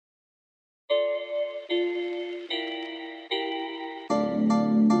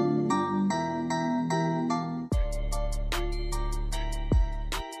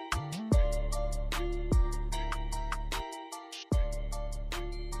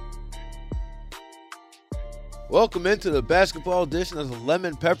Welcome into the basketball edition of the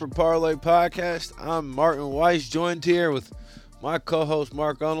Lemon Pepper Parlay Podcast. I'm Martin Weiss, joined here with my co-host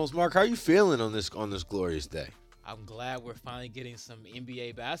Mark Unnels. Mark, how are you feeling on this glorious day? I'm glad we're finally getting some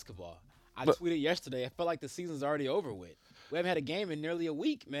NBA basketball. I tweeted yesterday, I felt like the season's already over with. We haven't had a game in nearly a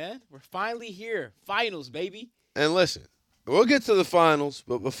week, man. We're finally here. Finals, baby. And listen, we'll get to the finals,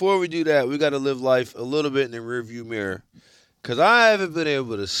 but before we do that, we got to live life a little bit in the rearview mirror because I haven't been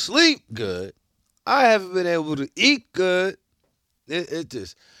able to sleep good. I haven't been able to eat good. It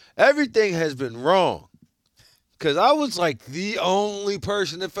just, everything has been wrong. Because I was like the only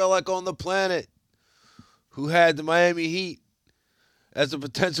person that felt like on the planet who had the Miami Heat as a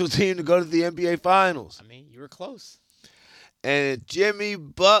potential team to go to the NBA Finals. I mean, you were close. And Jimmy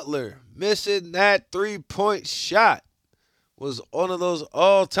Butler missing that three-point shot was one of those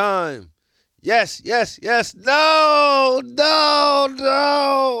all-time, yes, no.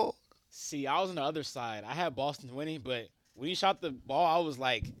 See, I was on the other side. I had Boston winning, but when he shot the ball, I was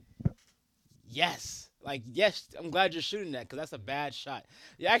like, yes. Like, yes, I'm glad you're shooting that because that's a bad shot.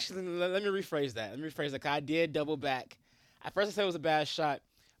 Yeah, actually, let me rephrase that. Because I did double back. At first, I said it was a bad shot,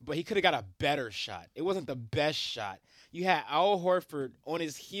 but he could have got a better shot. It wasn't the best shot. You had Al Horford on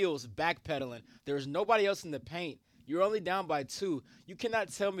his heels backpedaling. There was nobody else in the paint. You're only down by 2. You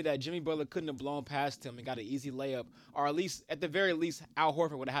cannot tell me that Jimmy Butler couldn't have blown past him and got an easy layup, or at the very least, Al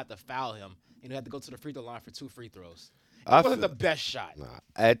Horford would have had to foul him and had to go to the free throw line for 2 free throws. It wasn't the best shot.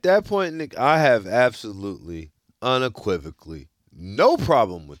 At that point, Nick, I have absolutely, unequivocally, no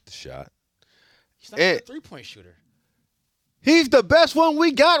problem with the shot. He's not a three-point shooter. He's the best one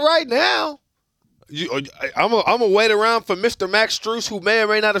we got right now. I'm gonna wait around for Mr. Max Strus, who may or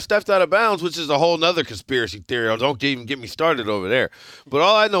may not have stepped out of bounds, which is a whole nother conspiracy theory. Don't even get me started over there. But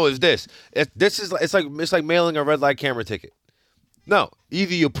all I know is this: it's like mailing a red light camera ticket. No,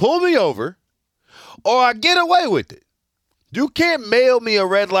 either you pull me over, or I get away with it. You can't mail me a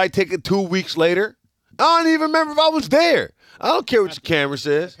red light ticket 2 weeks later. I don't even remember if I was there. I don't care what your camera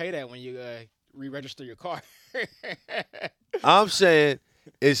says. Pay that when you re-register your car. I'm saying.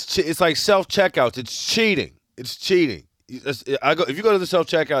 It's like self-checkouts. It's cheating. If you go to the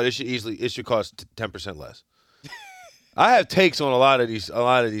self-checkout, it should cost 10% less. I have takes on a lot of these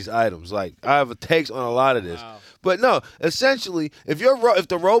items. Like I have takes on a lot of this. Wow. But no, essentially, if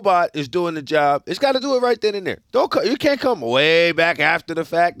the robot is doing the job, it's got to do it right then and there. You can't come way back after the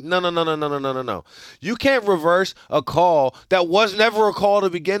fact. No. You can't reverse a call that was never a call to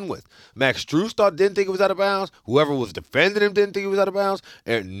begin with. Max Strus didn't think it was out of bounds. Whoever was defending him didn't think it was out of bounds,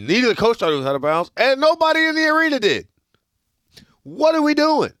 and neither the coach thought it was out of bounds, and nobody in the arena did. What are we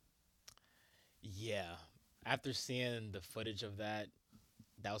doing? Yeah. After seeing the footage of that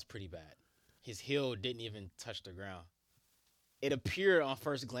was pretty bad. His heel didn't even touch the ground. It appeared on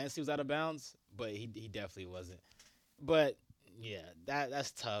first glance he was out of bounds, but he definitely wasn't. But, yeah,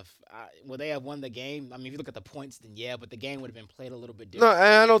 that's tough. Would they have won the game? I mean, if you look at the points, then yeah, but the game would have been played a little bit different. No,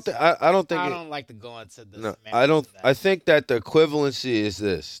 I don't think. I don't like to go into this. No, I don't. I think that the equivalency is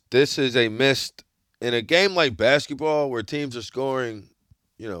this. This is a missed in a game like basketball where teams are scoring,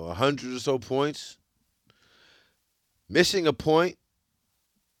 100 or so points. Missing a point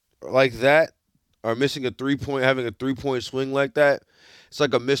like that, or missing a 3-point, having a 3-point swing like that, it's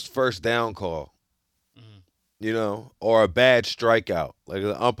like a missed first down call, or a bad strikeout. Like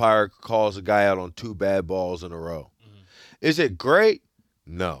the umpire calls a guy out on 2 bad balls in a row. Mm-hmm. Is it great?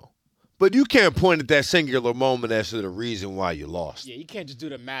 No. But you can't point at that singular moment as to the reason why you lost. Yeah, you can't just do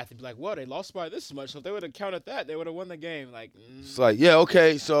the math and be like, well, they lost by this much. So if they would have counted that, they would have won the game. It's like, yeah,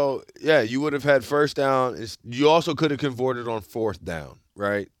 okay. So, yeah, you would have had first down. You also could have converted on 4th down,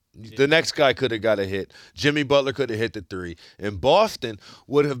 right? Yeah. The next guy could have got a hit. Jimmy Butler could have hit the 3. And Boston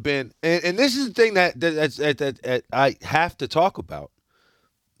would have been – and this is the thing that I have to talk about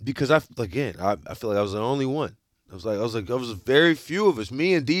because, I feel like I was the only one. I was very few of us.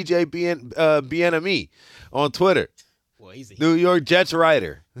 Me and DJ BNME on Twitter. Well, easy. New York Jets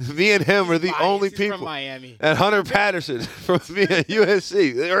writer. Me and him were the only people. From Miami. And Hunter Patterson from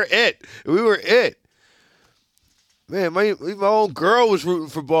USC. We were it. Man, my own girl was rooting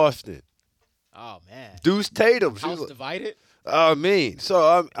for Boston. Oh man. Deuce Tatum. House divided.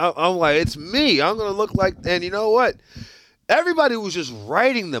 So I'm like, it's me. I'm gonna look like. And you know what? Everybody was just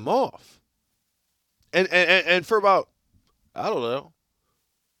writing them off. And for about, I don't know,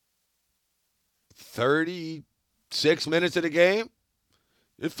 36 minutes of the game,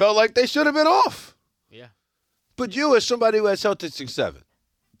 it felt like they should have been off. Yeah. But you, as somebody who has Celtics in 7,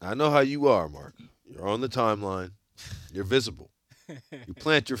 I know how you are, Mark. You're on the timeline. You're visible. You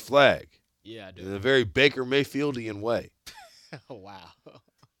plant your flag. Yeah, I do. In a very Baker Mayfieldian way. Wow.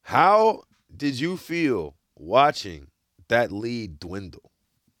 How did you feel watching that lead dwindle?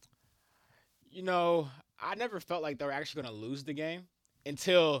 You know, I never felt like they were actually going to lose the game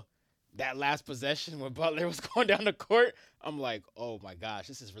until that last possession when Butler was going down the court. I'm like, oh my gosh,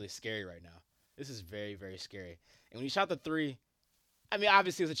 this is really scary right now. This is very, very scary. And when he shot the three, I mean,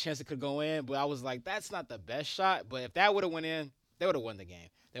 obviously, there's a chance it could go in, but I was like, that's not the best shot. But if that would have went in, they would have won the game.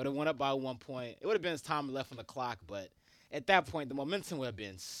 They would have went up by 1 point. It would have been time left on the clock, but at that point, the momentum would have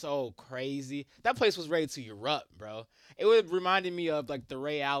been so crazy. That place was ready to erupt, bro. It would have reminded me of, like, the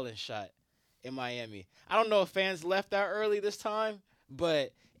Ray Allen shot in Miami. I don't know if fans left that early this time,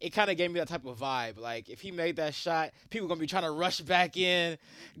 but it kind of gave me that type of vibe. Like, if he made that shot, people going to be trying to rush back in,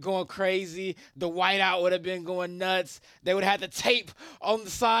 going crazy. The whiteout would have been going nuts. They would have had the tape on the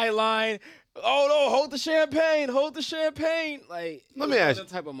sideline. Oh, no, hold the champagne. Hold the champagne. Like, Let me ask you.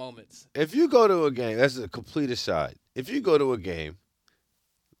 type of moments. If you go to a game, that's a complete aside. If you go to a game,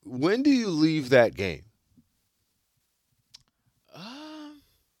 when do you leave that game?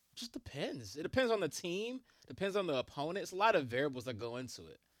 Just depends. It depends on the team. Depends on the opponent. It's a lot of variables that go into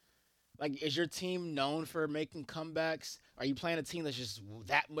it. Like, is your team known for making comebacks? Are you playing a team that's just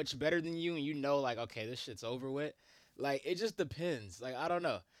that much better than you and you know, like, okay, this shit's over with? Like, it just depends. Like, I don't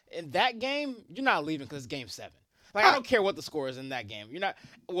know. In that game, you're not leaving because it's game 7. Like, I don't care what the score is in that game. You're not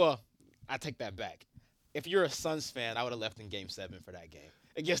 – well, I take that back. If you're a Suns fan, I would have left in game 7 for that game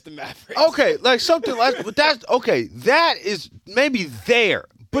against the Mavericks. Okay, like something like – but that's – okay, that is maybe there.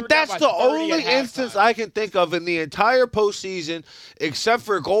 But that's the only instance I can think of in the entire postseason, except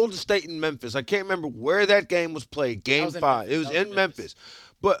for Golden State and Memphis. I can't remember where that game was played. Game 5. It was in Memphis.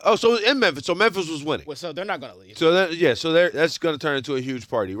 But so it was in Memphis. So Memphis was winning. Well, so they're not gonna leave. So that's gonna turn into a huge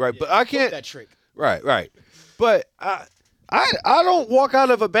party, right? Yeah, but I can't. That trick. Right. But I don't walk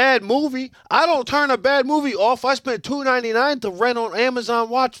out of a bad movie. I don't turn a bad movie off. I spent $2.99 to rent on Amazon.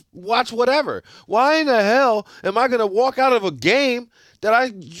 Watch whatever. Why in the hell am I gonna walk out of a game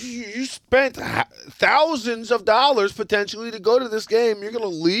that you spent thousands of dollars potentially to go to this game? You're gonna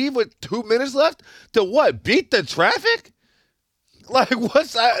leave with 2 minutes left to what? Beat the traffic? Like,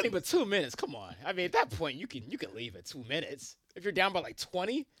 what's that? I mean, but 2 minutes, come on. I mean, at that point, you can leave at 2 minutes. If you're down by like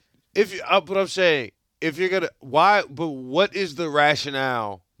 20. But I'm saying, if you're gonna, why? But what is the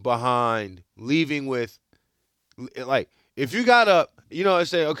rationale behind leaving with, like, if you got up, I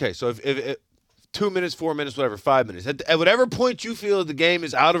say, okay, so if 2 minutes, 4 minutes, whatever, 5 minutes, at whatever point you feel the game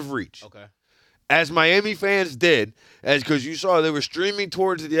is out of reach. Okay. As Miami fans did, because you saw they were streaming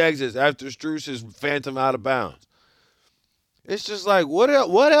towards the exits after Strus's phantom out of bounds. It's just like, what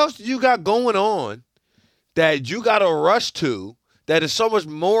else do you got going on that you got to rush to that is so much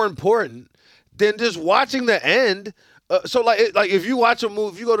more important than just watching the end? So if you watch a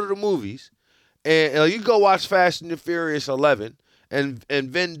movie, if you go to the movies and you go watch Fast and the Furious 11 and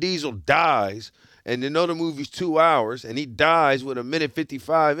Vin Diesel dies and the movie's 2 hours and he dies with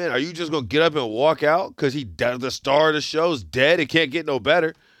 1:55 in, are you just going to get up and walk out because the star of the show's dead? It can't get no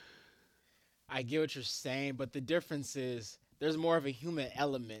better. I get what you're saying, but the difference is there's more of a human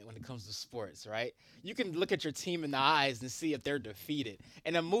element when it comes to sports, right? You can look at your team in the eyes and see if they're defeated.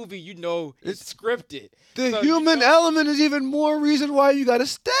 In a movie, it's scripted. The human element is even more reason why you got to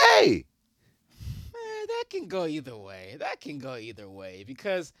stay. Man, that can go either way.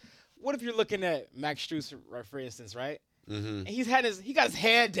 Because what if you're looking at Max Strus, for instance, right? Mm-hmm. And he got his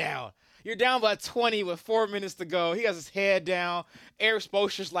head down. You're down by 20 with 4 minutes to go. He has his head down. Eric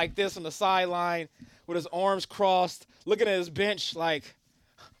Spoelstra's like this on the sideline with his arms crossed, looking at his bench like,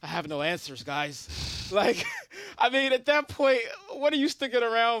 I have no answers, guys. Like, I mean, at that point, what are you sticking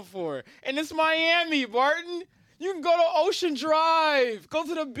around for? And it's Miami, Barton. You can go to Ocean Drive, go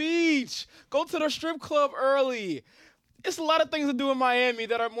to the beach, go to the strip club early. It's a lot of things to do in Miami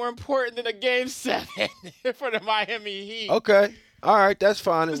that are more important than a Game 7 for the Miami Heat. Okay. All right, that's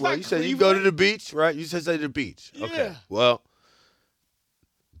fine. It's Well, not you said you Cleveland. go to the beach, right? You said say the beach. Yeah. Okay. Well,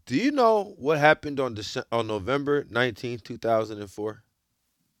 do you know what happened on November 19th, 2004?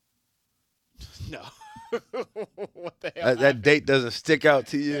 No. What the hell? That date doesn't stick out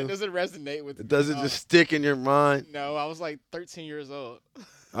to you? It doesn't resonate with me. It doesn't at just stick in your mind? all. No, I was like 13 years old.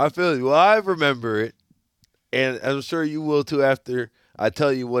 I feel you. Well, I remember it, and I'm sure you will too after I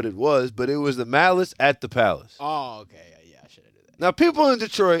tell you what it was, but it was the Malice at the Palace. Oh, okay. Yeah, I should have did that. Now, people in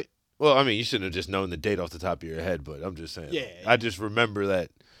Detroit, well, I mean, you shouldn't have just known the date off the top of your head, but I'm just saying. Yeah. I just remember that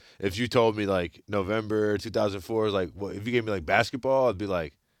if you told me, like, November 2004, is like, well, if you gave me, like, basketball, I'd be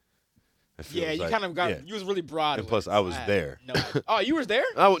like, Yeah, you kind of got. yeah. You was really broad. And with plus, it, I so was had there. No, oh, you was there?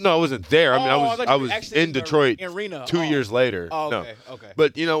 No, I wasn't there. I mean, thought I you were was actually in the Detroit arena. 2 years later. Oh, No. okay.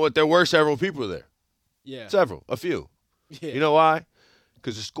 But you know what? There were several people there. Yeah. A few. Yeah. You know why?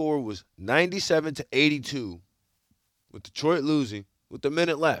 because the score was 97-82 with Detroit losing with a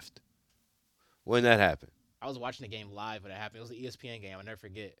minute left when that happened. I was watching the game live when it happened. It was an ESPN game. I'll never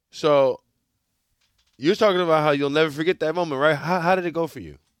forget. So you're talking about how you'll never forget that moment, right? How did it go for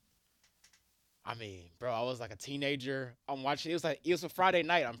you? I mean, bro, I was like a teenager. I'm watching. It was a Friday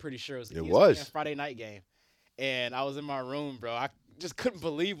night. I'm pretty sure it was. It was Friday night game, and I was in my room, bro. I just couldn't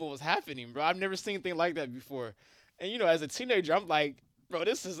believe what was happening, bro. I've never seen anything like that before. And as a teenager, I'm like, bro,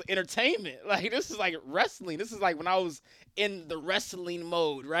 this is entertainment. Like, this is like wrestling. This is like when I was in the wrestling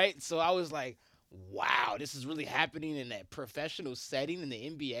mode, right? So I was like, wow, this is really happening in that professional setting in the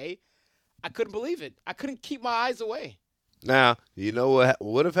NBA. I couldn't believe it. I couldn't keep my eyes away. Now, you know what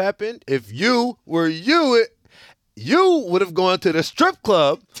would have happened? If you were you would have gone to the strip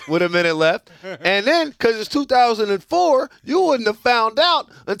club with a minute left. And then, because it's 2004, you wouldn't have found out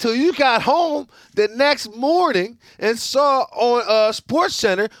until you got home the next morning and saw on Sports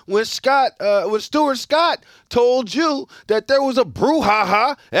Center when Stuart Scott told you that there was a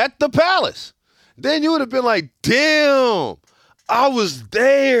brouhaha at the Palace. Then you would have been like, damn, I was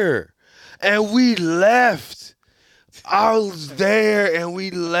there and we left. I was there and we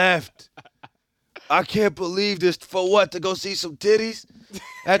left. I can't believe this. For what? To go see some titties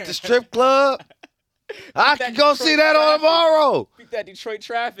at the strip club? I can go see that on tomorrow. Beat that Detroit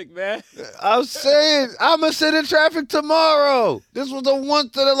traffic, man. I'm saying I'm going to sit in traffic tomorrow. This was a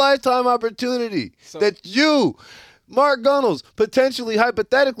once-in-a-lifetime opportunity that you, Mark Gunnels, potentially,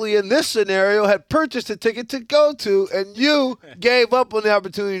 hypothetically, in this scenario, had purchased a ticket to go to, and you gave up on the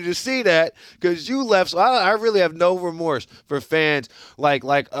opportunity to see that because you left. So I really have no remorse for fans like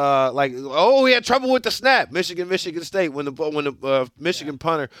oh, he had trouble with the snap, Michigan State when the Michigan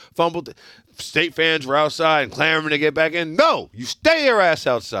punter fumbled. State fans were outside and clamoring to get back in. No, you stay your ass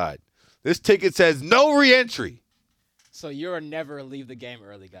outside. This ticket says no reentry. So you're a never leave the game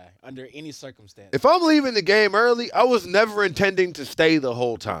early guy under any circumstance. If I'm leaving the game early, I was never intending to stay the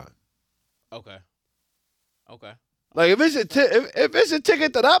whole time. Okay. Like if it's a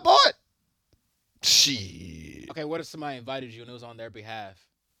ticket that I bought, shit. Okay, what if somebody invited you and it was on their behalf?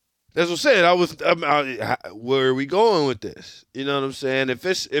 That's what I'm saying. Where are we going with this? You know what I'm saying? If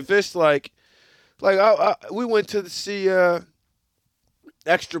it's like we went to see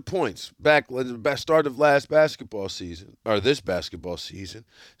Extra Points back when the start of last basketball season, or this basketball season.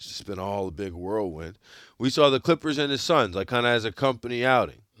 It's just been all a big whirlwind. We saw the Clippers and the Suns, like kind of as a company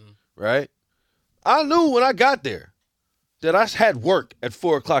outing, right? I knew when I got there that I had work at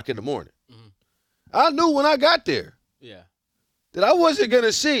 4:00 in the morning. Mm-hmm. I knew when I got there that I wasn't going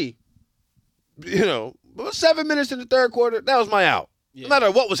to see, 7 minutes in the third quarter, that was my out. Yeah. No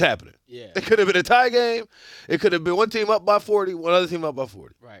matter what was happening. Yeah. It could have been a tie game. It could have been one team up by 40, one other team up by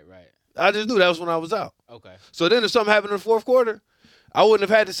 40. Right. I just knew that was when I was out. Okay. So then if something happened in the fourth quarter, I wouldn't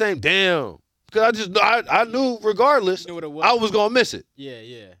have had the same damn. Because I knew regardless, I was going to miss it. Yeah.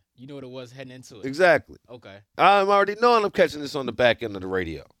 You knew what it was heading into it. Exactly. Okay. I'm already knowing I'm catching this on the back end of the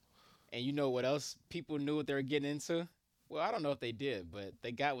radio. And you know what else people knew what they were getting into? Well, I don't know if they did, but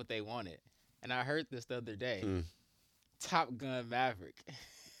they got what they wanted. And I heard this the other day. Top Gun Maverick.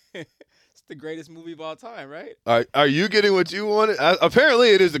 It's the greatest movie of all time, right? Are you getting what you wanted? Apparently,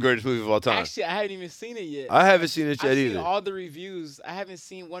 it is the greatest movie of all time. Actually, I haven't even seen it yet. I haven't seen it yet either. I've seen all the reviews. I haven't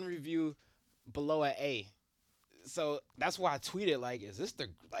seen one review below an A. So that's why I tweeted, is this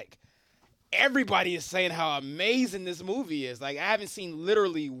everybody is saying how amazing this movie is. Like, I haven't seen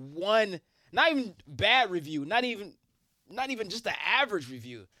literally one, not even bad review, not even just an average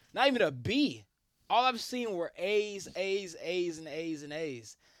review, not even a B. All I've seen were A's, and A's, and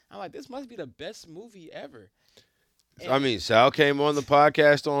A's. I'm like, this must be the best movie ever. And Sal came on the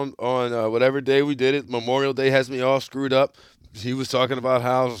podcast on whatever day we did it. Memorial Day has me all screwed up. He was talking about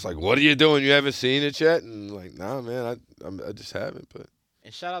how I was like, what are you doing? You haven't seen it yet? And like, nah, man, I just haven't. But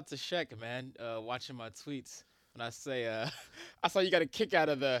and shout out to Sheck, man, watching my tweets. When I say, I saw you got a kick out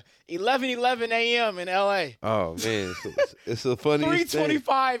of the 11:11 a.m. in L.A. Oh, man. It's the funniest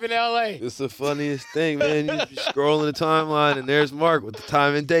 3:25 in L.A. It's the funniest thing, man. You scrolling the timeline, and there's Mark with the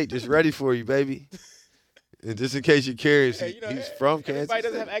time and date just ready for you, baby. And just in case you're curious, he's from Kansas Everybody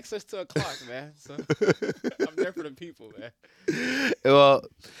doesn't have access to a clock, man. So I'm there for the people, man. Well,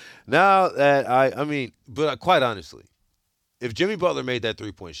 now that but quite honestly, if Jimmy Butler made that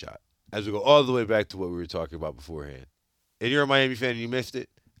three-point shot, as we go all the way back to what we were talking about beforehand, and you're a Miami fan and you missed it,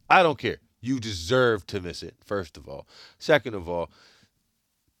 I don't care. You deserve to miss it, first of all. Second of all,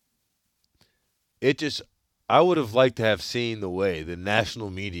 I would have liked to have seen the way the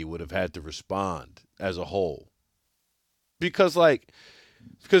national media would have had to respond as a whole. Because,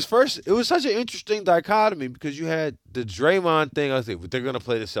 Because first, it was such an interesting dichotomy because you had the Draymond thing. I was like, they're going to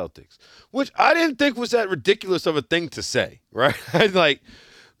play the Celtics, which I didn't think was that ridiculous of a thing to say, right? Like,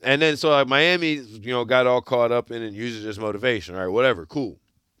 and then so like Miami, got all caught up in it and used it as motivation. All right, whatever, cool.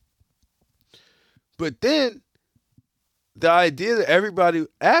 But then the idea that everybody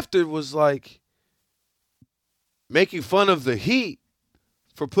after was like making fun of the Heat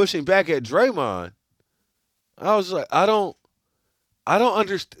for pushing back at Draymond, I was like, I don't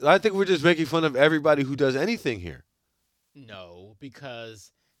understand. I think we're just making fun of everybody who does anything here. No,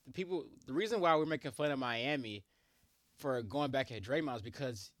 because the reason why we're making fun of Miami for going back at Draymond is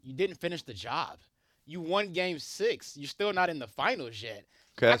because you didn't finish the job. You won Game 6. You're still not in the finals yet.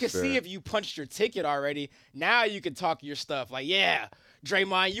 Okay, I can see if you punched your ticket already. Now you can talk your stuff. Like, yeah,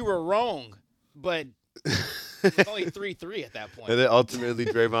 Draymond, you were wrong. But it's only 3-3 at that point. And then ultimately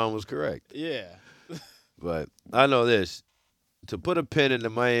Draymond was correct. Yeah. But I know this. To put a pin in the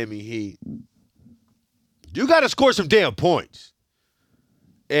Miami Heat, you got to score some damn points.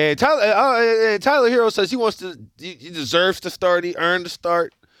 And Tyler Hero says he deserves to start. He earned the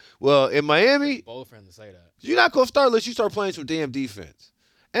start. Well, in Miami, Bold for him to say that. you're not going to start unless you start playing some damn defense.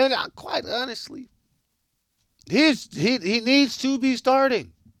 And quite honestly, he needs to be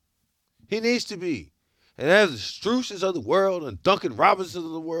starting. He needs to be. And as the Struces of the world and Duncan Robinson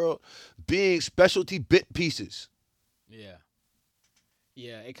of the world being specialty bit pieces. Yeah.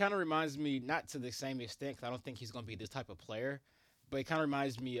 Yeah, it kind of reminds me, not to the same extent, because I don't think he's going to be this type of player, but it kind of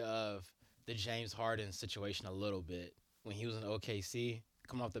reminds me of the James Harden situation a little bit. When he was in OKC,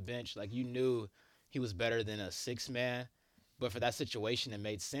 coming off the bench, like you knew he was better than a 6-man, but for that situation, it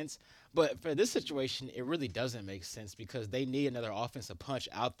made sense. But for this situation, it really doesn't make sense because they need another offensive punch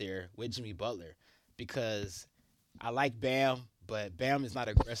out there with Jimmy Butler because I like Bam, but Bam is not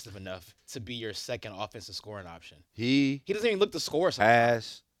aggressive enough to be your second offensive scoring option. He doesn't even look to score sometimes.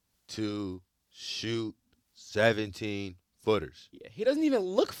 Has to shoot 17 footers. Yeah, he doesn't even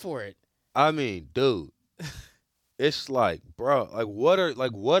look for it. I mean, dude, it's like, bro,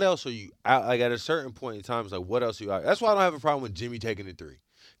 what else are you out? Like at a certain point in time, it's like, what else are you out? That's why I don't have a problem with Jimmy taking the three,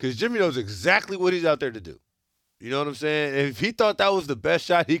 because Jimmy knows exactly what he's out there to do. You know what I'm saying? And if he thought that was the best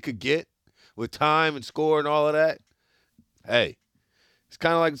shot he could get with time and score and all of that, hey, it's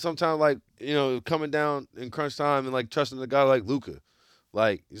kind of like sometimes like coming down in crunch time and like trusting a guy like Luka,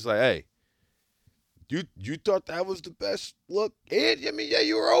 like it's like, hey. You thought that was the best look? And I mean, yeah,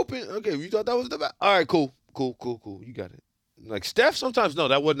 you were open. Okay, you thought that was the best. All right, cool. You got it. Like Steph, sometimes no,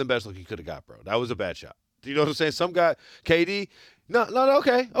 that wasn't the best look he could have got, bro. That was a bad shot. You know what I'm saying? Some guy, KD, no,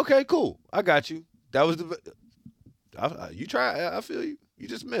 okay, cool. I got you. That was you try. I feel you. You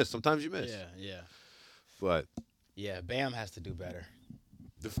just miss. Sometimes you miss. Yeah. But yeah, Bam has to do better.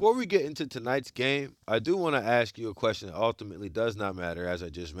 Before we get into tonight's game, I do want to ask you a question that ultimately does not matter, as I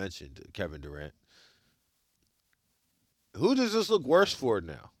just mentioned, Kevin Durant. Who does this look worse for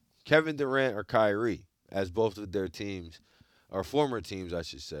now? Kevin Durant or Kyrie, as both of their teams, or former teams, I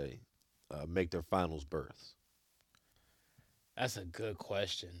should say, make their finals berths? That's a good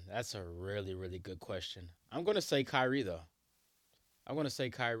question. That's a really, really good question. I'm going to say Kyrie, though. I'm going to say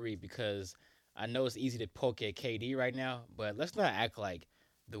Kyrie because I know it's easy to poke at KD right now, but let's not act like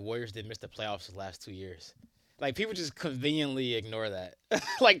the Warriors didn't miss the playoffs the last 2 years. Like, people just conveniently ignore that.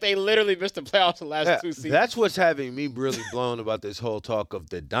 Like, they literally missed the playoffs the last 2 seasons. That's what's having me really blown about this whole talk of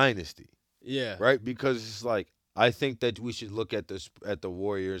the dynasty. Yeah. Right? Because it's like, I think that we should look at the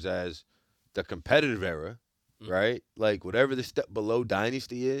Warriors as the competitive era, right? Like, whatever the step below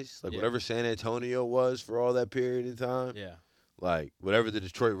dynasty is, like whatever San Antonio was for all that period of time. Yeah. Like, whatever the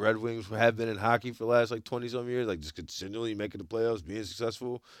Detroit Red Wings have been in hockey for the last, 20-some years, like, just continually making the playoffs, being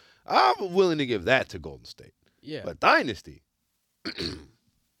successful. I'm willing to give that to Golden State. Yeah. But dynasty,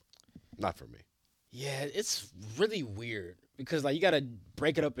 not for me. Yeah, it's really weird because, like, you got to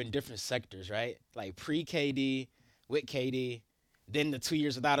break it up in different sectors, right? Like, pre-KD, with KD, then the 2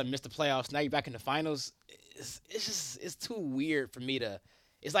 years without him, missed the playoffs. Now you're back in the finals. It's too weird for me to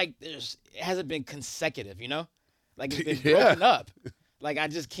 – it's like it hasn't been consecutive, you know? Like, it's been broken up. Like, I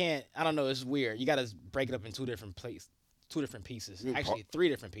just can't – I don't know. It's weird. You got to break it up in two different pieces. Actually, 3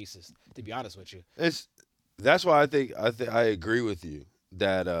 different pieces, to be honest with you. That's why I think I agree with you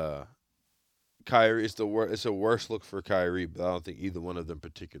that Kyrie it's a worse look for Kyrie, but I don't think either one of them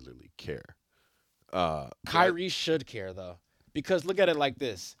particularly care. Kyrie should care though, because look at it like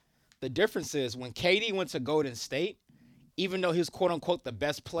this: the difference is when KD went to Golden State, even though he was quote unquote the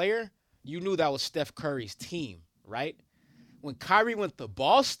best player, you knew that was Steph Curry's team, right? When Kyrie went to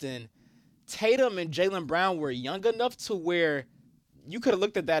Boston, Tatum and Jaylen Brown were young enough to where you could have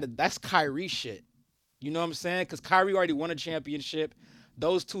looked at that. That's Kyrie shit. You know what I'm saying? Because Kyrie already won a championship.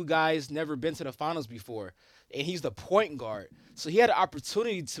 those two guys never been to the finals before, and he's the point guard. So he had an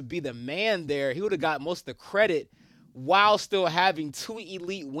opportunity to be the man there. He would have got most of the credit while still having two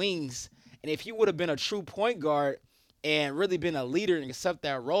elite wings. And if he would have been a true point guard and really been a leader and accept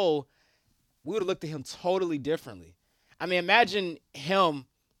that role, we would have looked at him totally differently. I mean, imagine him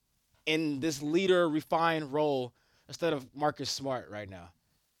in this leader refined role instead of Marcus Smart right now.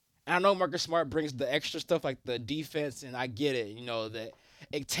 And I know Marcus Smart brings the extra stuff like the defense, and I get it, the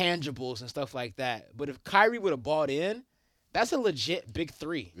intangibles and stuff like that. But if Kyrie would have bought in, that's a legit big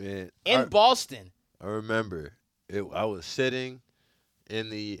three. Man, in Boston. I remember I was sitting in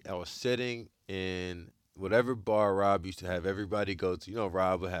whatever bar Rob used to have everybody go to.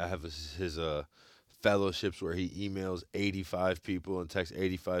 Rob would have his fellowships where he emails 85 people and texts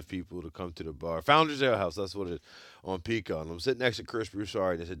 85 people to come to the bar. Founders Ale House, that's what it is, on Pico. And I'm sitting next to Chris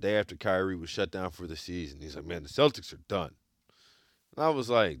Broussard, and it's a day after Kyrie was shut down for the season. He's like, man, the Celtics are done. And I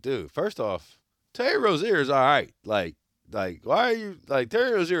was like, dude, first off, Terry Rozier is all right. Like, why are you,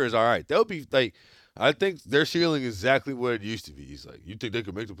 Terry Rozier is all right. They'll be, I think their ceiling is exactly what it used to be. He's like, you think they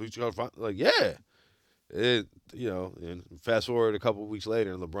could make the playoffs? Like, yeah. And fast forward a couple of weeks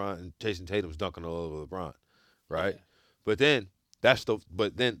later, and LeBron and Jason Tatum's dunking all over LeBron, right? Yeah. But then that's it,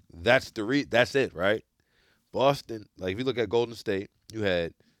 right? Boston, if you look at Golden State, you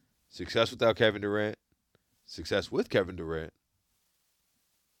had success without Kevin Durant, success with Kevin Durant,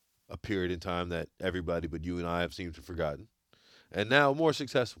 a period in time that everybody but you and I have seemed to have forgotten, and now more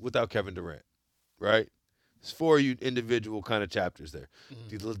success without Kevin Durant, right? It's 4 individual kind of chapters there.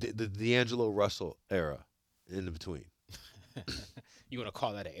 Mm-hmm. The D'Angelo Russell era in the between. You want to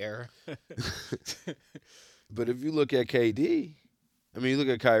call that an era? But if you look at KD, you look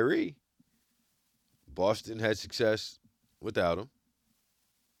at Kyrie, Boston had success without him,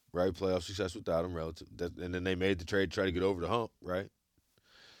 right? Playoff success without him, relative. And then they made the trade to try to get over the hump, right?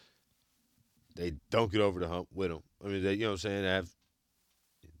 They don't get over the hump with him. They, you know what I'm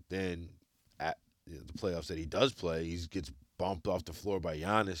saying? The playoffs that he does play, he gets bumped off the floor by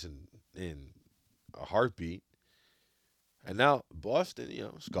Giannis in a heartbeat. And now Boston,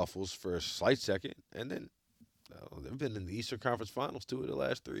 scuffles for a slight second, and then they've been in the Eastern Conference Finals 2 of the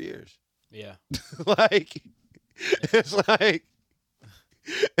last 3 years. Yeah. It's like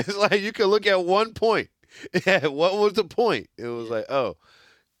you can look at one point. What was the point? It was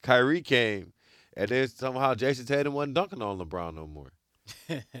Kyrie came, and then somehow Jason Tatum wasn't dunking on LeBron no more.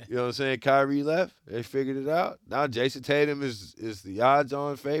 You know what I'm saying? Kyrie left. They figured it out. Now Jason Tatum is the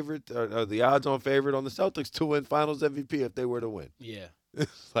odds-on favorite, or the odds-on favorite on the Celtics to win Finals MVP if they were to win. Yeah.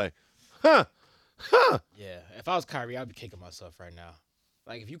 It's like, Yeah. If I was Kyrie, I'd be kicking myself right now.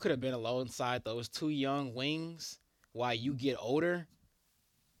 If you could have been alongside those 2 young wings while you get older,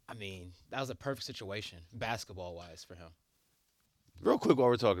 that was a perfect situation, basketball-wise, for him. Real quick, while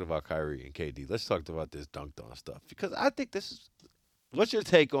we're talking about Kyrie and KD, let's talk about this dunked on stuff, because I think this is. What's your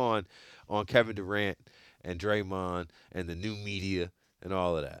take on Kevin Durant and Draymond and the new media and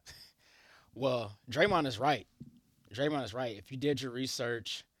all of that? Well, Draymond is right. If you did your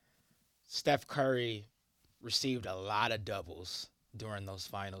research, Steph Curry received a lot of doubles during those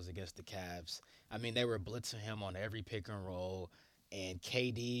finals against the Cavs. They were blitzing him on every pick and roll, and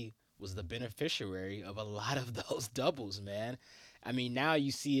KD was the beneficiary of a lot of those doubles, man. Now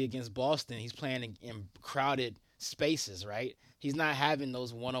you see against Boston, he's playing in crowded spaces, right? He's not having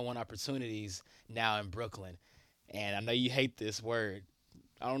those one-on-one opportunities now in Brooklyn. And I know you hate this word.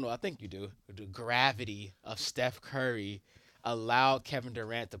 I don't know. I think you do. The gravity of Steph Curry allowed Kevin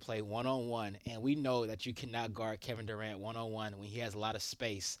Durant to play one-on-one. And we know that you cannot guard Kevin Durant one-on-one when he has a lot of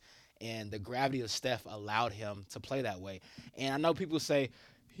space. And the gravity of Steph allowed him to play that way. And I know people say,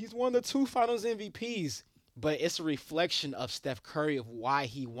 he's won the 2 Finals MVPs. But it's a reflection of Steph Curry of why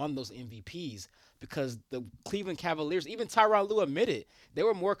he won those MVPs. Because the Cleveland Cavaliers, even Tyronn Lue admitted, they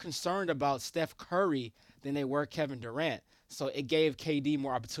were more concerned about Steph Curry than they were Kevin Durant. So it gave KD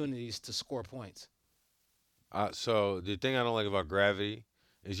more opportunities to score points. So the thing I don't like about gravity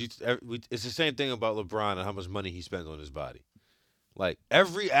is it's the same thing about LeBron and how much money he spends on his body.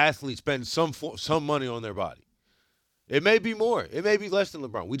 Every athlete spends some money on their body. It may be more. It may be less than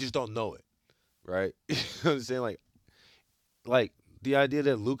LeBron. We just don't know it, right? You know what I'm saying? The idea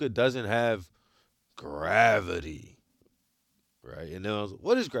that Luka doesn't have gravity, right? And then I was like,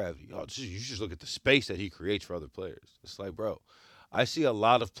 what is gravity? You just look at the space that he creates for other players. It's bro, I see a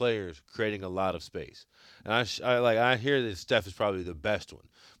lot of players creating a lot of space, and I hear that Steph is probably the best one,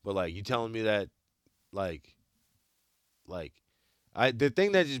 but you telling me that, the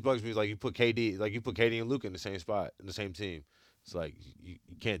thing that just bugs me is you put KD and Luka in the same spot in the same team. It's you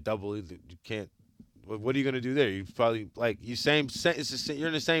can't double either. You can't. What are you gonna do there? You probably like you're in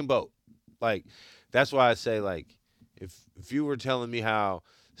the same boat. Like that's why I say like if you were telling me how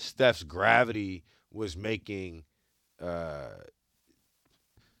Steph's gravity was making.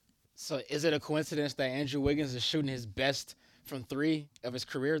 So is it a coincidence that Andrew Wiggins is shooting his best from three of his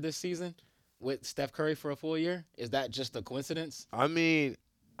career this season with Steph Curry for a full year? Is that just a coincidence? I mean,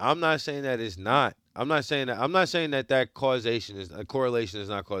 I'm not saying that it's not. I'm not saying that. I'm not saying that causation is a correlation is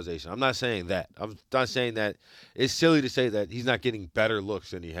not causation. I'm not saying that. I'm not saying that it's silly to say that he's not getting better looks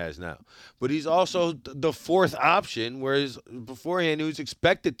than he has now. But he's also the fourth option, whereas beforehand he was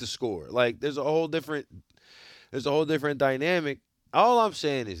expected to score. Like there's a whole different dynamic. All I'm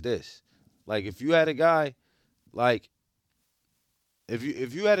saying is this: like if you had a guy, like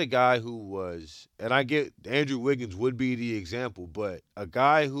if you had a guy who was, and I get Andrew Wiggins would be the example, but a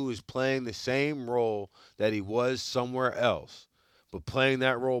guy who is playing the same role that he was somewhere else, but playing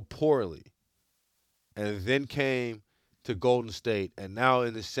that role poorly, and then came to Golden State, and now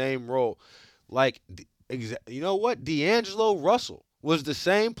in the same role, like you know what? D'Angelo Russell was the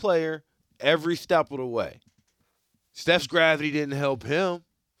same player every step of the way. Steph's gravity didn't help him,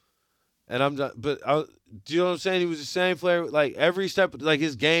 and I'm not. But do you know what I'm saying? He was the same player. Like every step, like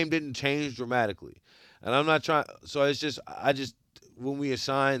his game didn't change dramatically, and I'm not trying. So it's just, when we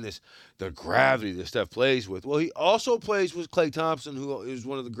assign the gravity that Steph plays with. Well, he also plays with Klay Thompson, who is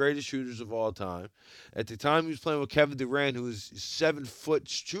one of the greatest shooters of all time. At the time, he was playing with Kevin Durant, who is 7-foot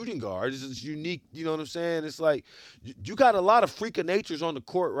shooting guard. This is unique. You know what I'm saying? It's like you got a lot of freak of natures on the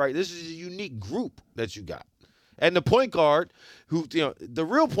court, right? This is a unique group that you got. And the point guard, who the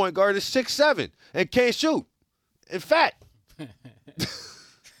real point guard is 6'7" and can't shoot, and fat. You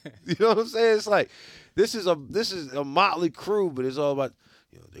know what I'm saying? It's like this is a motley crew, but it's all about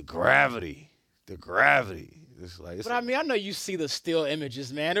the gravity. But I mean, I know you see the still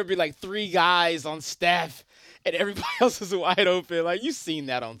images, man. There'll be like three guys on staff, and everybody else is wide open. Like you've seen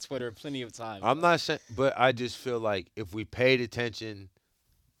that on Twitter plenty of times. I'm not saying, but I just feel like if we paid attention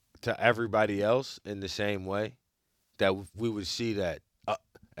to everybody else in the same way, that we would see that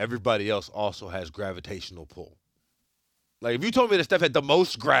everybody else also has gravitational pull. Like if you told me that Steph had the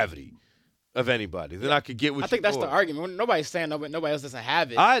most gravity of anybody, then I could get what I think you that's the argument. Nobody's saying nobody else doesn't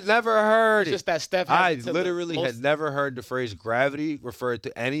have it. I never heard it's just that Steph I has literally had never heard the phrase gravity referred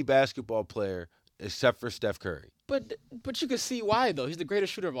to any basketball player except for Steph Curry. But you can see why though. He's the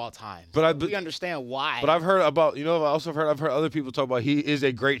greatest shooter of all time. We understand why. But I've heard about I've heard other people talk about he is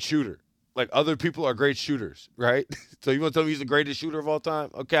a great shooter. Like other people are great shooters, right? So you want to tell me he's the greatest shooter of all time?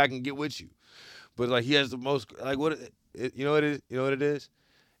 Okay, I can get with you. But like he has the most like what you know what it is? You know what it is?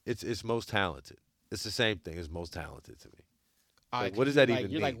 It's most talented. It's the same thing as most talented to me. Like, what does that even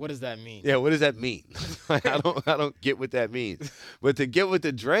mean? You're like, what does that mean? Yeah, what does that mean? Like, I don't get what that means. But to get with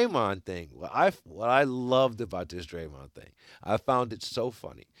the Draymond thing, what I loved about this Draymond thing, I found it so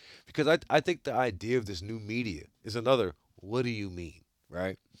funny because I think the idea of this new media is another. What do you mean,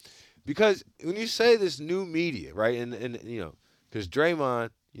 right? Because when you say this new media, right, and because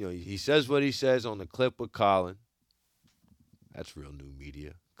Draymond, he says what he says on the clip with Colin. That's real new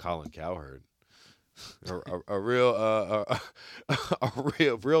media. Colin Cowherd, a real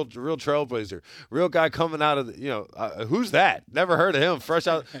trailblazer, real guy coming out of the, who's that? Never heard of him. Fresh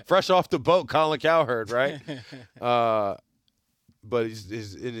off the boat, Colin Cowherd, right? But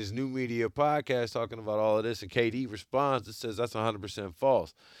he's in his new media podcast talking about all of this, and KD responds and says that's 100%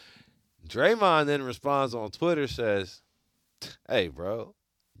 false. Draymond then responds on Twitter, says, "Hey, bro,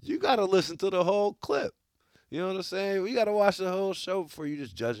 you got to listen to the whole clip. You know what I'm saying? We got to watch the whole show before you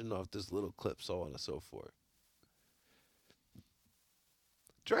just judging off this little clip, so on and so forth."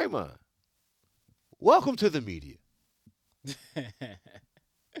 Draymond, welcome to the media.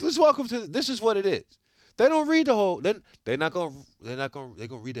 This is what it is. They don't read the whole. They're gonna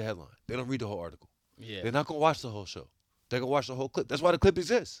read the headline. They don't read the whole article. Yeah. They're not gonna watch the whole show. They're gonna watch the whole clip. That's why the clip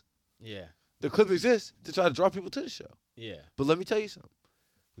exists. Yeah. The clip exists to try to draw people to the show. Yeah. But let me tell you something.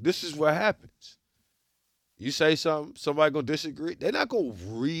 This is what happens. You say something, somebody gonna disagree. They're not gonna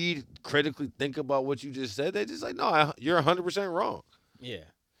read, critically think about what you just said. They just like, no, you're 100% wrong. Yeah.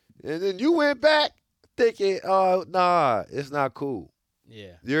 And then you went back thinking, oh, nah, it's not cool.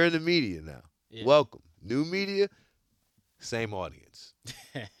 Yeah. You're in the media now. Yeah. Welcome. New media, same audience.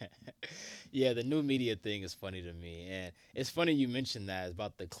 Yeah, the new media thing is funny to me. And it's funny you mentioned that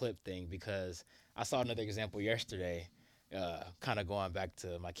about the clip thing because I saw another example yesterday, kind of going back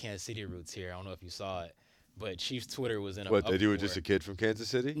to my Kansas City roots here. I don't know if you saw it, but Chiefs Twitter was in a What, they do with just a kid from Kansas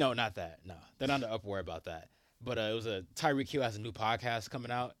City? No, not that. No, they're not in an uproar about that. But it was Tyreek Hill has a new podcast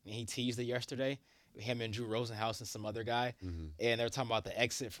coming out, and he teased it yesterday. Him and Drew Rosenhaus and some other guy. Mm-hmm. And they were talking about the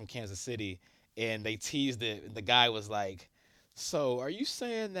exit from Kansas City. and they teased it. And the guy was like, "So, are you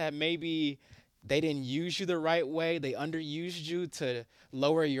saying that maybe they didn't use you the right way? They underused you to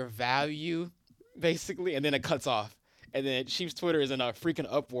lower your value, basically?" And then it cuts off. And then Chiefs Twitter is in a freaking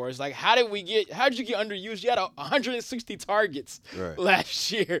uproar. It's like, how did you get underused? You had 160 targets Right. last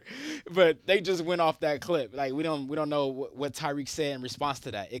year, but they just went off that clip. Like we don't know what Tyreek said in response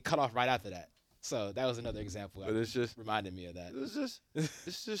to that. It cut off right after that. So that was another example. But it's just Reminded me of that.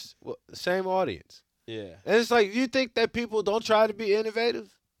 it's just the same audience. Yeah. And it's like, you think that people don't try to be innovative?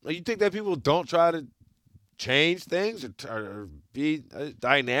 Like, you think that people don't try to change things or be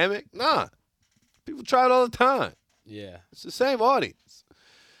dynamic? Nah. People try it all the time. Yeah. It's the same audience.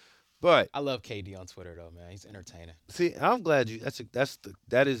 But I love KD on Twitter though, man. He's entertaining. see, I'm glad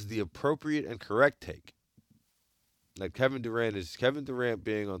that is the appropriate and correct take. Like Kevin Durant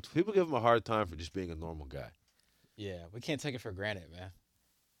being on. People give him a hard time for just being a normal guy. Yeah, we can't take it for granted, man.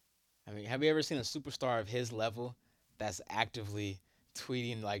 I mean, have you ever seen a superstar of his level that's actively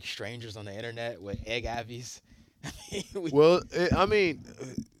tweeting like strangers on the internet with egg abbeys? Well, I mean,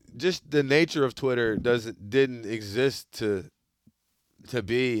 just the nature of Twitter didn't exist to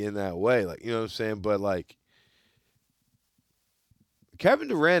be in that way. Like, you know what I'm saying? But like, Kevin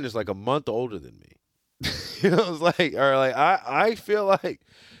Durant is like a month older than me. You know, it's like, or like I feel like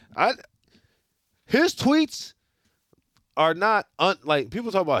his tweets are not like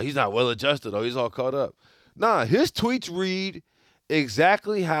people talk about he's not well adjusted or he's all caught up. Nah, his tweets read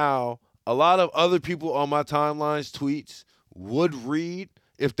exactly how a lot of other people on my timeline's tweets would read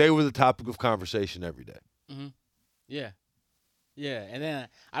if they were the topic of conversation every day. Mm-hmm. Yeah. Yeah, and then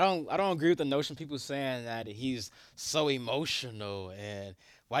I don't agree with the notion people saying that he's so emotional and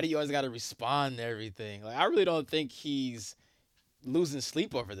why do you always got to respond to everything? Like, I really don't think he's losing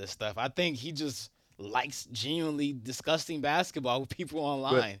sleep over this stuff. I think he just likes genuinely discussing basketball with people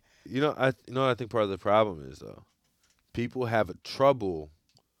online. But, you know what I think part of the problem is, though? People have trouble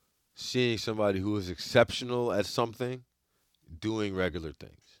seeing somebody who is exceptional at something doing regular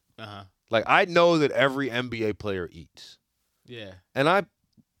things. Uh-huh. Like, I know that every NBA player eats. Yeah. And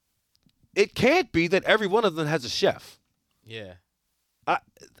it can't be that every one of them has a chef. Yeah.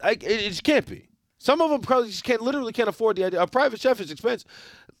 It just can't be. Some of them probably just literally can't afford the idea. A private chef is expensive.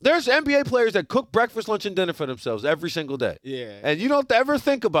 There's NBA players that cook breakfast, lunch, and dinner for themselves every single day. Yeah. And you don't ever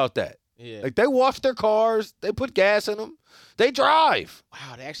think about that. Yeah. Like, they wash their cars. They put gas in them. They drive.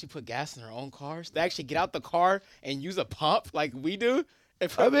 Wow, they actually put gas in their own cars? They actually get out the car and use a pump like we do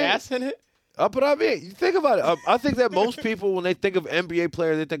and put gas in it? But I mean, you think about it. I think that most people, when they think of NBA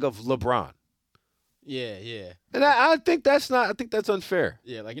player, they think of LeBron. Yeah, yeah. And I think that's unfair.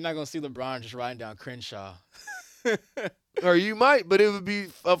 Yeah, like you're not gonna see LeBron just riding down Crenshaw. Or you might, but it would be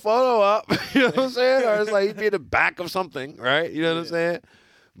a photo op. You know what I'm saying? Or it's like he'd be in the back of something, right? You know what I'm saying?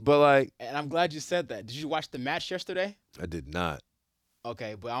 But like, and I'm glad you said that. Did you watch the match yesterday? I did not.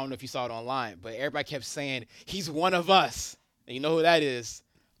 Okay, but I don't know if you saw it online. But everybody kept saying he's one of us, and you know who that is?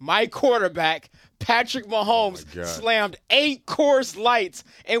 My quarterback, Patrick Mahomes, slammed 8 Coors Lights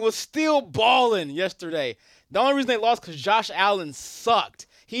and was still balling yesterday. The only reason they lost because Josh Allen sucked.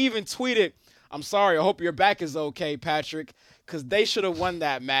 He even tweeted, "I'm sorry, I hope your back is okay, Patrick," because they should have won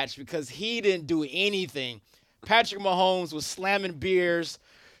that match because he didn't do anything. Patrick Mahomes was slamming beers,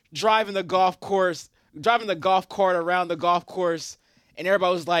 driving the golf cart around the golf course, and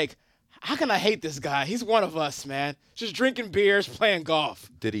everybody was like, how can I hate this guy? He's one of us, man. Just drinking beers, playing golf.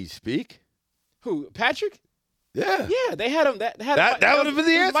 Did he speak? Who? Patrick? Yeah. Yeah, they had him. That would have been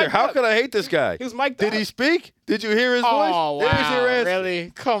the answer. How could I hate this guy? He was mic'd Did up. he speak? Did you hear his voice? Oh, wow. There's your answer.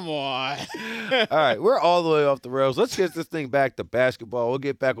 Really? Come on. All right, we're all the way off the rails. Let's get this thing back to basketball. We'll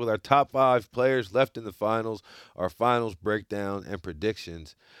get back with our top 5 players left in the finals, our finals breakdown and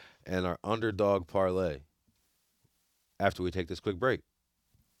predictions, and our underdog parlay after we take this quick break.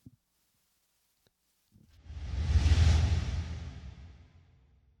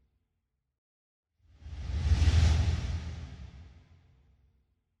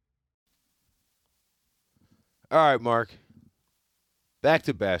 All right, Mark. Back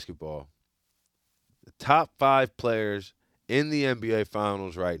to basketball. The top 5 players in the NBA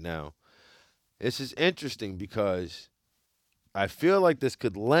Finals right now. This is interesting because I feel like this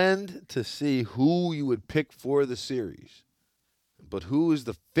could lend to see who you would pick for the series. But who is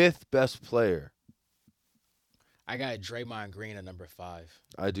the 5th best player? I got Draymond Green at number 5.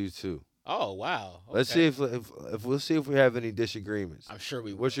 I do too. Oh, wow. Okay. Let's see if we'll see if we have any disagreements. I'm sure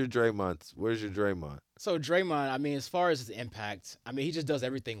we will. Where's your Draymond? So Draymond, I mean, as far as his impact, I mean, he just does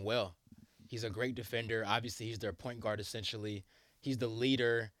everything well. He's a great defender. Obviously, he's their point guard essentially. He's the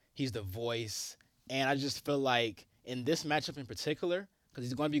leader. He's the voice. And I just feel like in this matchup in particular, because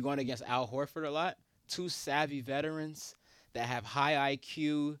he's going to be going against Al Horford a lot. Two savvy veterans that have high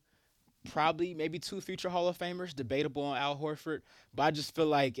IQ, probably maybe two future Hall of Famers, debatable on Al Horford. But I just feel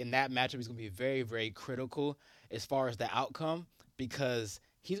like in that matchup, he's going to be very, very critical as far as the outcome because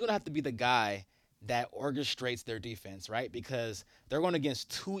he's going to have to be the guy that orchestrates their defense, right? Because they're going against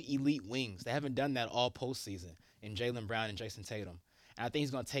two elite wings. They haven't done that all postseason in Jaylen Brown and Jason Tatum. And I think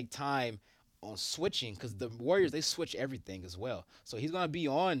he's going to take time on switching because the Warriors, they switch everything as well. So he's going to be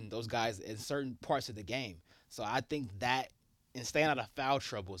on those guys in certain parts of the game. So I think that and staying out of foul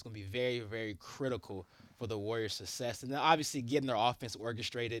trouble is going to be very, very critical for the Warriors' success. And then obviously getting their offense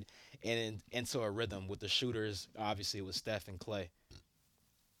orchestrated and into a rhythm with the shooters, obviously with Steph and Klay.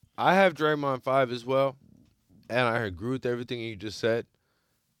 I have Draymond 5 as well, and I agree with everything you just said.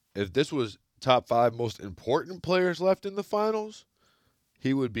 If this was top 5 most important players left in the finals,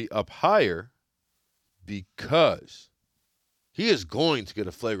 he would be up higher because he is going to get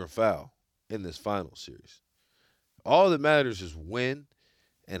a flagrant foul in this final series. All that matters is when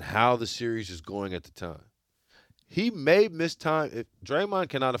and how the series is going at the time. He may miss time. Draymond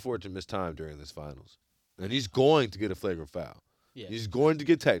cannot afford to miss time during this finals, and he's going to get a flagrant foul. Yeah. He's going to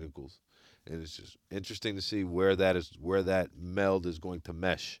get technicals, and it's just interesting to see where that meld is going to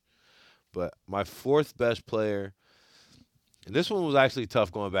mesh. But my fourth best player, and this one was actually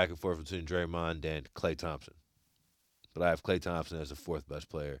tough going back and forth between Draymond and Klay Thompson. But I have Klay Thompson as the fourth best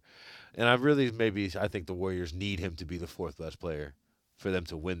player. And I think the Warriors need him to be the fourth best player for them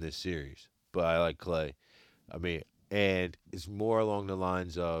to win this series. But I like Klay. And it's more along the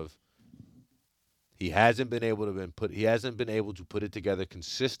lines of he hasn't been able to put it together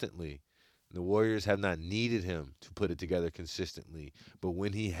consistently. The Warriors have not needed him to put it together consistently. But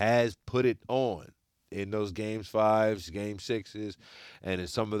when he has put it on in those game 5s, game 6s, and in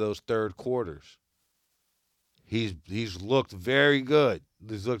some of those third quarters, He's looked very good.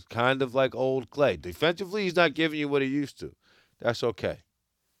 He's looked kind of like old Klay. Defensively, he's not giving you what he used to. That's okay.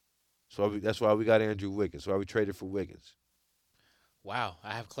 So that's why we got Andrew Wiggins. That's why we traded for Wiggins. Wow,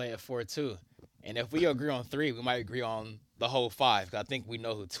 I have Klay at 4 too. And if we agree on 3, we might agree on the whole 5. Because I think we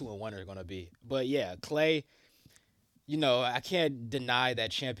know who 2 and 1 are going to be. But yeah, Klay, I can't deny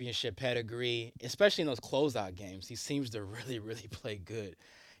that championship pedigree, especially in those closeout games. He seems to really, really play good.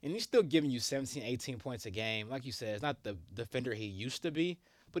 And he's still giving you 17, 18 points a game. Like you said, it's not the defender he used to be,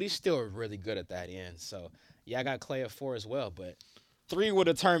 but he's still really good at that end. So, yeah, I got Klay at 4 as well. But 3 will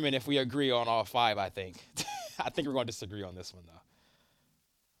determine if we agree on all 5, I think. I think we're going to disagree on this one, though.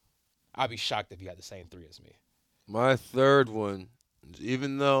 I'd be shocked if you had the same 3 as me. My third one,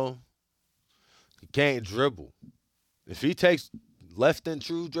 even though he can't dribble, if he takes less than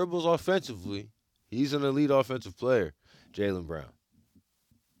true dribbles offensively, he's an elite offensive player, Jaylen Brown.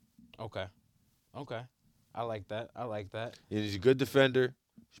 Okay. I like that. He's a good defender,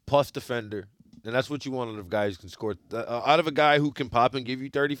 plus defender, and that's what you want out of guys who can score. Out of a guy who can pop and give you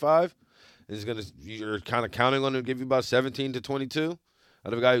 35, you're kind of counting on him to give you about 17 to 22.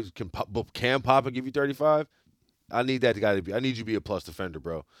 Out of a guy who can pop and give you 35, I need that guy to be. I need you to be a plus defender,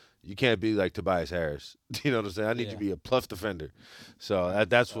 bro. You can't be like Tobias Harris. You know what I'm saying? I need you to be a plus defender. So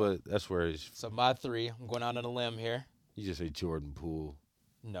that's where he's. So my 3, I'm going out on a limb here. You just say Jordan Poole.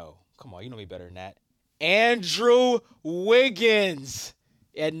 No. Come on, you know me better than that. Andrew Wiggins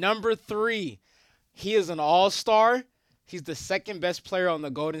at number 3. He is an all-star. He's the second best player on the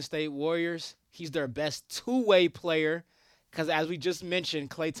Golden State Warriors. He's their best two-way player because, as we just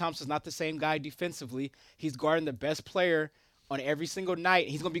mentioned, Klay Thompson's not the same guy defensively. He's guarding the best player on every single night.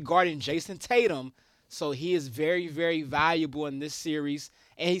 He's going to be guarding Jason Tatum, so he is very, very valuable in this series,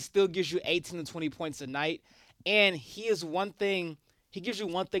 and he still gives you 18 to 20 points a night. And he gives you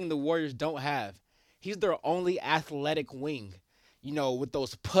one thing the Warriors don't have. He's their only athletic wing, with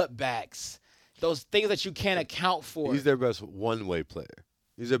those putbacks, those things that you can't account for. He's their best one-way player.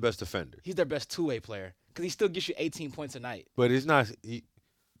 He's their best defender. He's their best two-way player because he still gives you 18 points a night. But it's not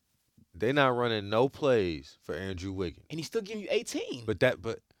they're not running no plays for Andrew Wiggins. And he's still giving you 18. But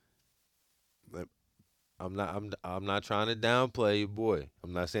I'm not trying to downplay your boy.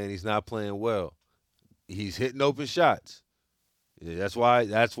 I'm not saying he's not playing well. He's hitting open shots. That's why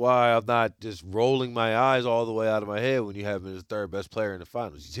I'm not just rolling my eyes all the way out of my head when you have him as the third best player in the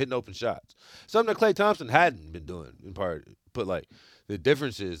finals. He's hitting open shots. Something that Klay Thompson hadn't been doing in part. But the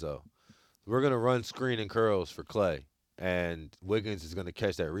difference is though, we're gonna run screen and curls for Klay, and Wiggins is gonna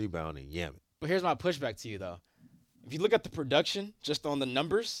catch that rebound and yam it. But here's my pushback to you though. If you look at the production, just on the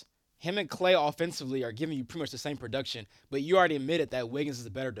numbers, him and Klay offensively are giving you pretty much the same production, but you already admitted that Wiggins is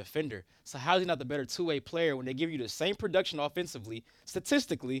a better defender. So how is he not the better two-way player when they give you the same production offensively,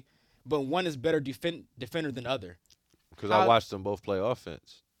 statistically, but one is better defender than other? because I watched them both play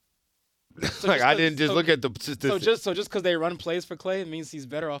offense. So like just I 'cause- didn't just so- look at the statistics. So just because they run plays for Clay, it means he's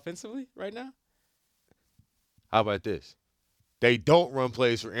better offensively right now. How about this? They don't run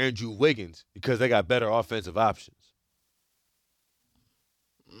plays for Andrew Wiggins because they got better offensive options.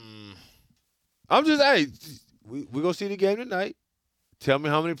 I'm just, hey, we go see the game tonight. Tell me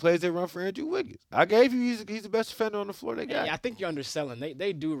how many plays they run for Andrew Wiggins. I gave you he's the best defender on the floor they got. Yeah, I think you're underselling.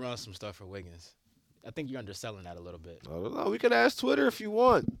 They do run some stuff for Wiggins. I think you're underselling that a little bit. I don't know. We can ask Twitter if you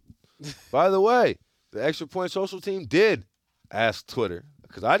want. By the way, the Extra Point Social team did ask Twitter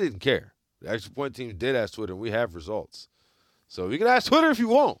because I didn't care. The Extra Point team did ask Twitter, and we have results. So you can ask Twitter if you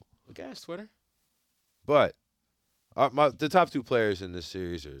want. We can ask Twitter. But the top two players in this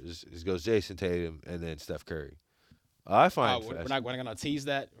series goes Jason Tatum and then Steph Curry. I find we're not gonna tease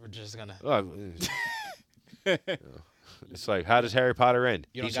that. We're just gonna. It's like, how does Harry Potter end?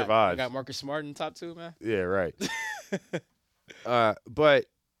 He survives. You got Marcus Smart in the top two, man. Yeah, right. But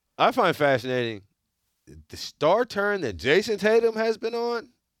I find fascinating the star turn that Jason Tatum has been on.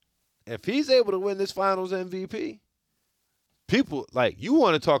 If he's able to win this Finals MVP, people you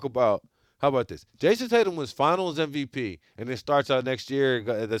want to talk about. How about this? Jason Tatum was Finals MVP, and it starts out next year.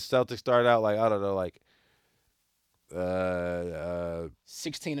 The Celtics start out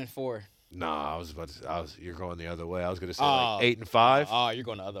 16-4. Nah, you're going the other way. I was gonna say 8-5. Oh, you're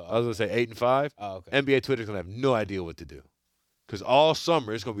going the other way. I was gonna say 8-5. Oh, okay. NBA Twitter's gonna have no idea what to do, because all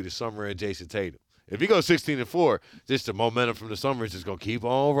summer it's gonna be the summer of Jason Tatum. If he goes 16-4, just the momentum from the summer is just gonna keep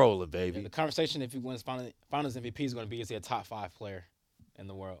on rolling, baby. Yeah, the conversation if he wins Finals MVP is going to be, is he a top 5 player in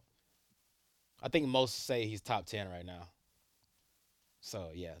the world? I think most say he's top 10 right now. So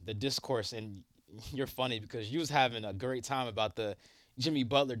yeah, the discourse, and you're funny because you was having a great time about the Jimmy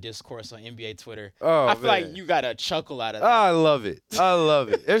Butler discourse on NBA Twitter. Oh, I feel like you got a chuckle out of that. I love it.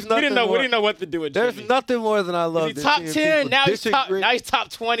 There's nothing we didn't know what to do with Jimmy. There's nothing more than I love. Is he top 10? Now he's top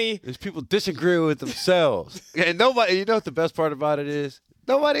 20. There's people disagreeing with themselves. And nobody, you know what the best part about it is?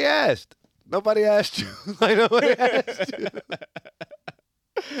 Nobody asked. Nobody asked you. Nobody asked you.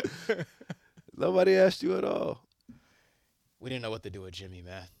 Nobody asked you at all. We didn't know what to do with Jimmy,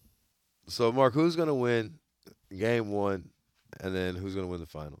 man. So, Mark, who's going to win Game 1, and then who's going to win the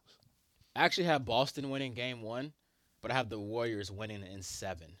Finals? I actually have Boston winning Game 1, but I have the Warriors winning in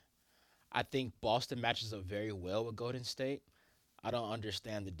 7. I think Boston matches up very well with Golden State. I don't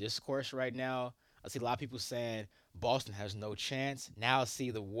understand the discourse right now. I see a lot of people saying Boston has no chance. Now I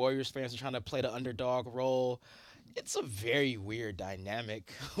see the Warriors fans are trying to play the underdog role. It's a very weird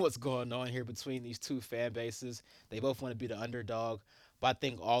dynamic what's going on here between these two fan bases. They both want to be the underdog, but I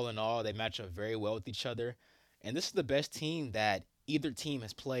think all in all, they match up very well with each other. And this is the best team that either team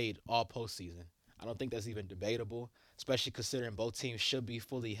has played all postseason. I don't think that's even debatable, especially considering both teams should be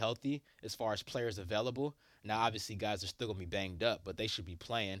fully healthy as far as players available. Now, obviously, guys are still going to be banged up, but they should be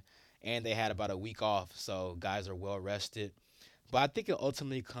playing. And they had about a week off, so guys are well rested. But I think it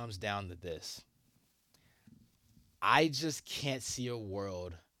ultimately comes down to this. I just can't see a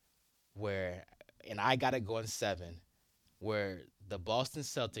world where, and I got to go in 7, where the Boston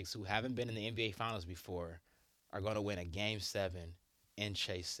Celtics, who haven't been in the NBA Finals before, are going to win a Game 7 in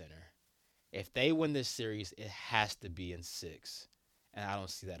Chase Center. If they win this series, it has to be in 6, and I don't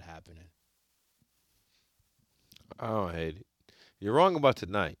see that happening. I don't hate it. You're wrong about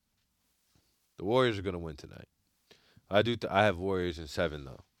tonight. The Warriors are going to win tonight. I have Warriors in 7,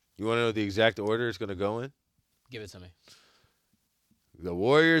 though. You want to know the exact order it's going to go in? Give it to me. The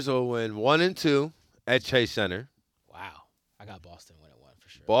Warriors will win 1 and 2 at Chase Center. Wow. I got Boston winning 1 for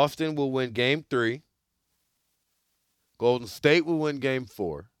sure. Boston will win Game 3. Golden State will win Game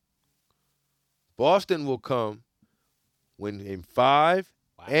 4. Boston will win Game 5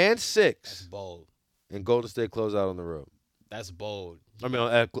 and 6. That's bold. And Golden State close out on the road. That's bold. I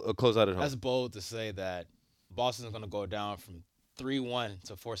mean, close out at home. That's bold to say that Boston's going to go down from 3-1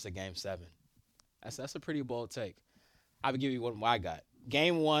 to force a Game 7. That's a pretty bold take. I would give you what I got.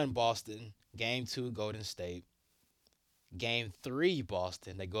 Game 1, Boston. Game 2, Golden State. Game 3,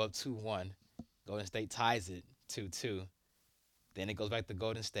 Boston. They go up 2-1. Golden State ties it 2-2. Then it goes back to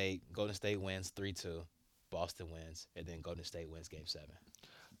Golden State. Golden State wins 3-2. Boston wins. And then Golden State wins Game 7.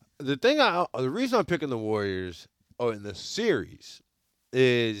 The reason I'm picking the Warriors in the series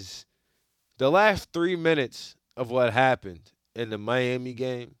is the last 3 minutes of what happened in the Miami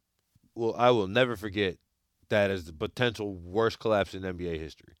game. Well, I will never forget that as the potential worst collapse in NBA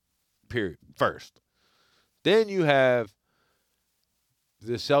history. Period. First. Then you have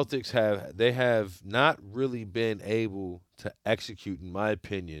the Celtics have not really been able to execute, in my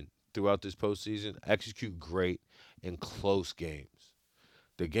opinion, throughout this postseason, execute great in close games.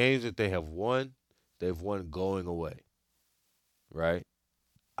 The games that they have won, they've won going away. right?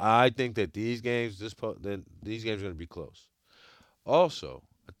 I think that these games, these games are going to be close. Also,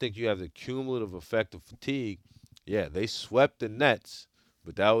 I think you have the cumulative effect of fatigue. Yeah, they swept the Nets,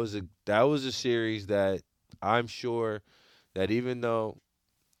 but that was a series that I'm sure that even though,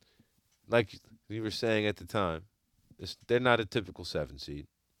 like you were saying at the time, they're not a typical 7 seed,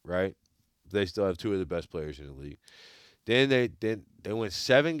 right? They still have two of the best players in the league. Then they went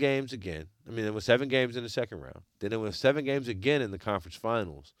 7 games again. I mean, they went 7 games in the second round. Then they went 7 games again in the conference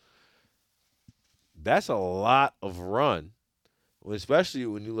finals. That's a lot of run, especially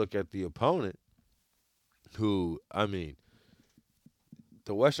when you look at the opponent, who I mean,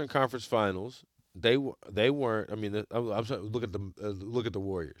 the Western Conference Finals. They weren't. I mean, I'm sorry, look at the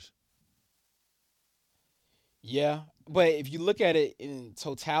Warriors. Yeah, but if you look at it in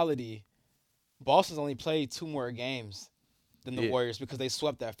totality, Boston's only played 2 more games than the Yeah. Warriors because they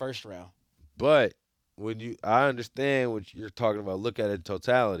swept that first round. But I understand what you're talking about. Look at it in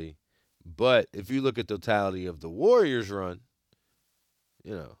totality. But if you look at totality of the Warriors run,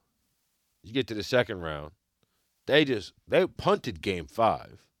 you know, you get to the second round, they punted game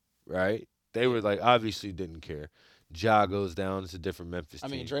 5, right? They were like obviously didn't care. Ja goes down. It's a different Memphis I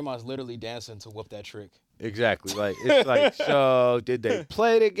team. mean, Draymond's literally dancing to whoop that trick. Exactly. Like it's like so. Did they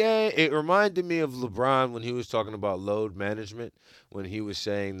play the game? It reminded me of LeBron when he was talking about load management. When he was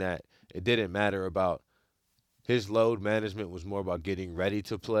saying that it didn't matter about his load management was more about getting ready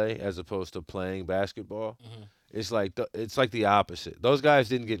to play as opposed to playing basketball. Mhm. It's like the opposite. Those guys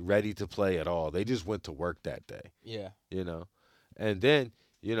didn't get ready to play at all. They just went to work that day. Yeah. You know, and then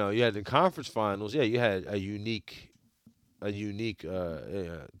you had the conference finals. Yeah, you had a unique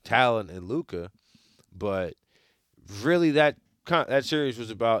talent in Luca. But really, that series was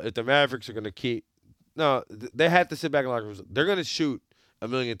about if the Mavericks are going to keep. No, they had to sit back in the locker room. They're going to shoot a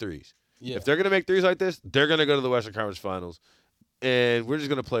million threes. Yeah. If they're going to make threes like this, they're going to go to the Western Conference Finals, and we're just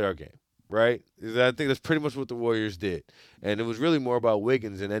going to play our game, right? I think that's pretty much what the Warriors did, and it was really more about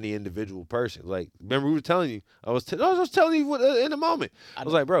Wiggins than any individual person. Like, remember we were telling you, I was telling you what, in a moment. I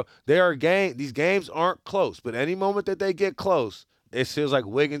was like, bro, these games aren't close, but any moment that they get close. It feels like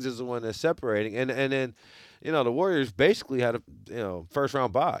Wiggins is the one that's separating, and then, the Warriors basically had a first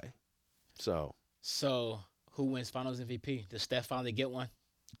round bye. So who wins Finals MVP? Does Steph finally get one?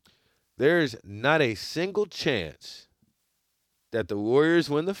 there's not a single chance that the Warriors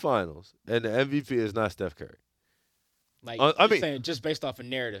win the finals, and the MVP is not Steph Curry. Like I mean, saying just based off a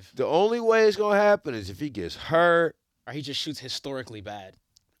narrative, the only way it's gonna happen is if he gets hurt. or he just shoots historically bad.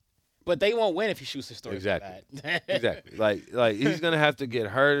 But they won't win if he shoots historically bad. Exactly. Like he's gonna have to get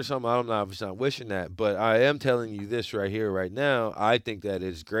hurt or something. I don't know if he's not wishing that, but I am telling you this right here, right now. I think that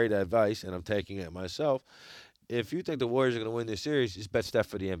is great advice, and I'm taking it myself. If you think the Warriors are gonna win this series, just bet Steph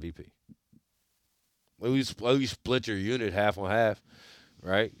for the MVP. At least split your unit half on half,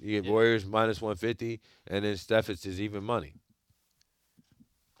 right? You get Warriors minus 150, and then Steph is even money.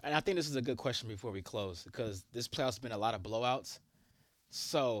 And I think this is a good question before we close because this playoffs has been a lot of blowouts.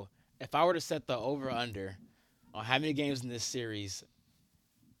 So if I were to set the over-under on how many games in this series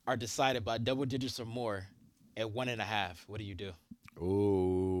are decided by double digits or more at 1.5, what do you do?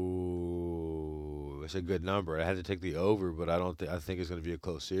 Ooh, that's a good number. I had to take the over, but I think it's going to be a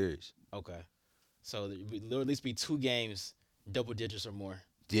close series. Okay. So there'll at least be 2 games double digits or more.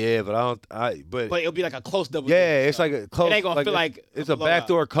 Yeah, but But it'll be like a close double yeah, digits. it's like a close. It ain't gonna feel like it's a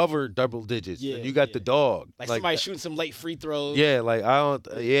backdoor cover double digits. Yeah, and you got the dog. Like somebody shooting some late free throws. Yeah, like I don't.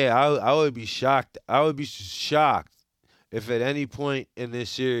 Yeah, I would be shocked. I would be shocked if at any point in this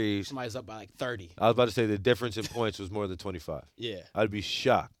series Somebody's up by like 30. I was about to say the difference in points was more than 25. Yeah. I'd be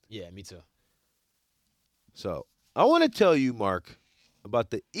shocked. Yeah, me too. So I want to tell you, Mark,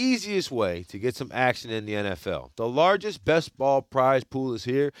 about the easiest way to get some action in the NFL. The largest best ball prize pool is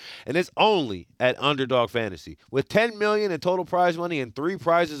here, and it's only at Underdog Fantasy. With $10 million in total prize money and 3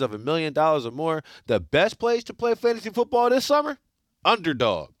 prizes of $1 million or more, the best place to play fantasy football this summer?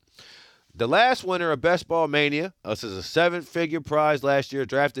 Underdog. The last winner of Best Ball Mania, us is a 7-figure prize last year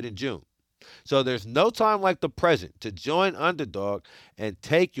drafted in June. So there's no time like the present to join Underdog and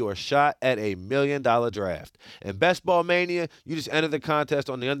take your shot at a $1 million draft. In Best Ball Mania, you just enter the contest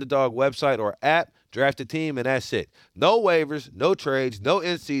on the Underdog website or app, draft a team, and that's it. No waivers, no trades, no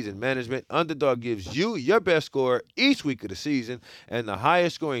in-season management. Underdog gives you your best score each week of the season and the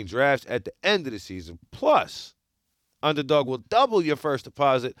highest scoring drafts at the end of the season. Plus, Underdog will double your first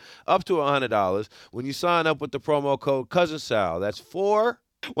deposit up to $100 when you sign up with the promo code CousinSal. That's 4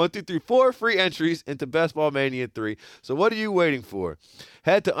 free entries into Best Ball Mania 3. So what are you waiting for?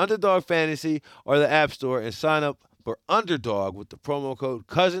 Head to Underdog Fantasy or the App Store and sign up for Underdog with the promo code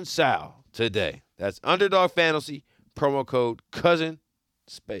CousinSal today. That's Underdog Fantasy, promo code cousin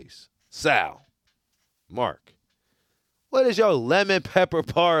space Sal. Mark, what is your lemon pepper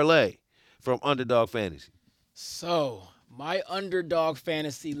parlay from Underdog Fantasy? So, my Underdog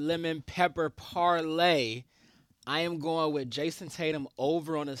Fantasy lemon pepper parlay, I am going with Jason Tatum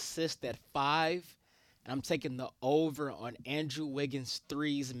over on assist at 5, and I'm taking the over on Andrew Wiggins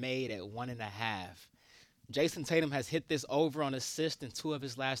threes made at 1.5. Jason Tatum has hit this over on assist in 2 of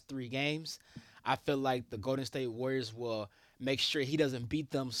his last 3 games. I feel like the Golden State Warriors will make sure he doesn't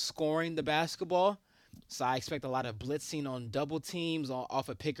beat them scoring the basketball. So I expect a lot of blitzing on double teams off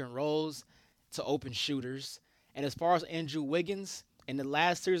of pick and rolls to open shooters. And as far as Andrew Wiggins, in the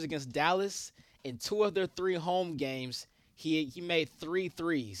last series against Dallas, in 2 of their 3 home games, he made 3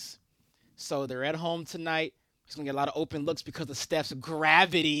 threes. So they're at home tonight. He's going to get a lot of open looks because of Steph's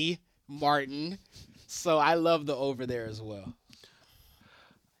gravity, Martin. So I love the over there as well.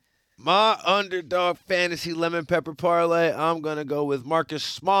 My Underdog Fantasy lemon pepper parlay, I'm going to go with Marcus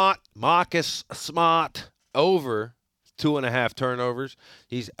Smart over 2.5 turnovers.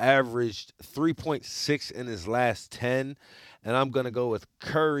 He's averaged 3.6 in his last 10. And I'm going to go with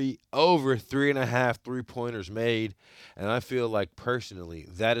Curry over 3.5 3-pointers made. And I feel like, personally,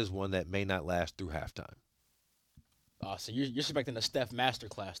 that is one that may not last through halftime. Oh, so you're expecting a Steph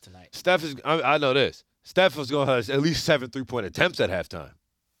masterclass tonight. Steph is, I know this. Steph is going to have at least 7 3-point attempts at halftime.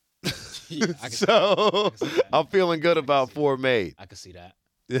 Yeah, So I'm feeling good about 4 made. I can see that.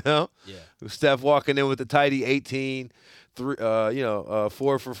 You know? Yeah. Steph walking in with the tidy 18, 4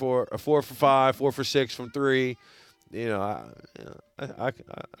 for 4, 4 for 5, 4 for 6 from 3. I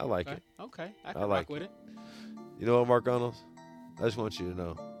like it. Okay. I I can like rock with it. You know what, Mark Reynolds? I just want you to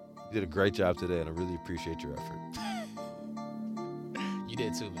know you did a great job today, and I really appreciate your effort. You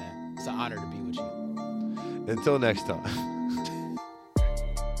did too, man. It's an honor to be with you. Until next time.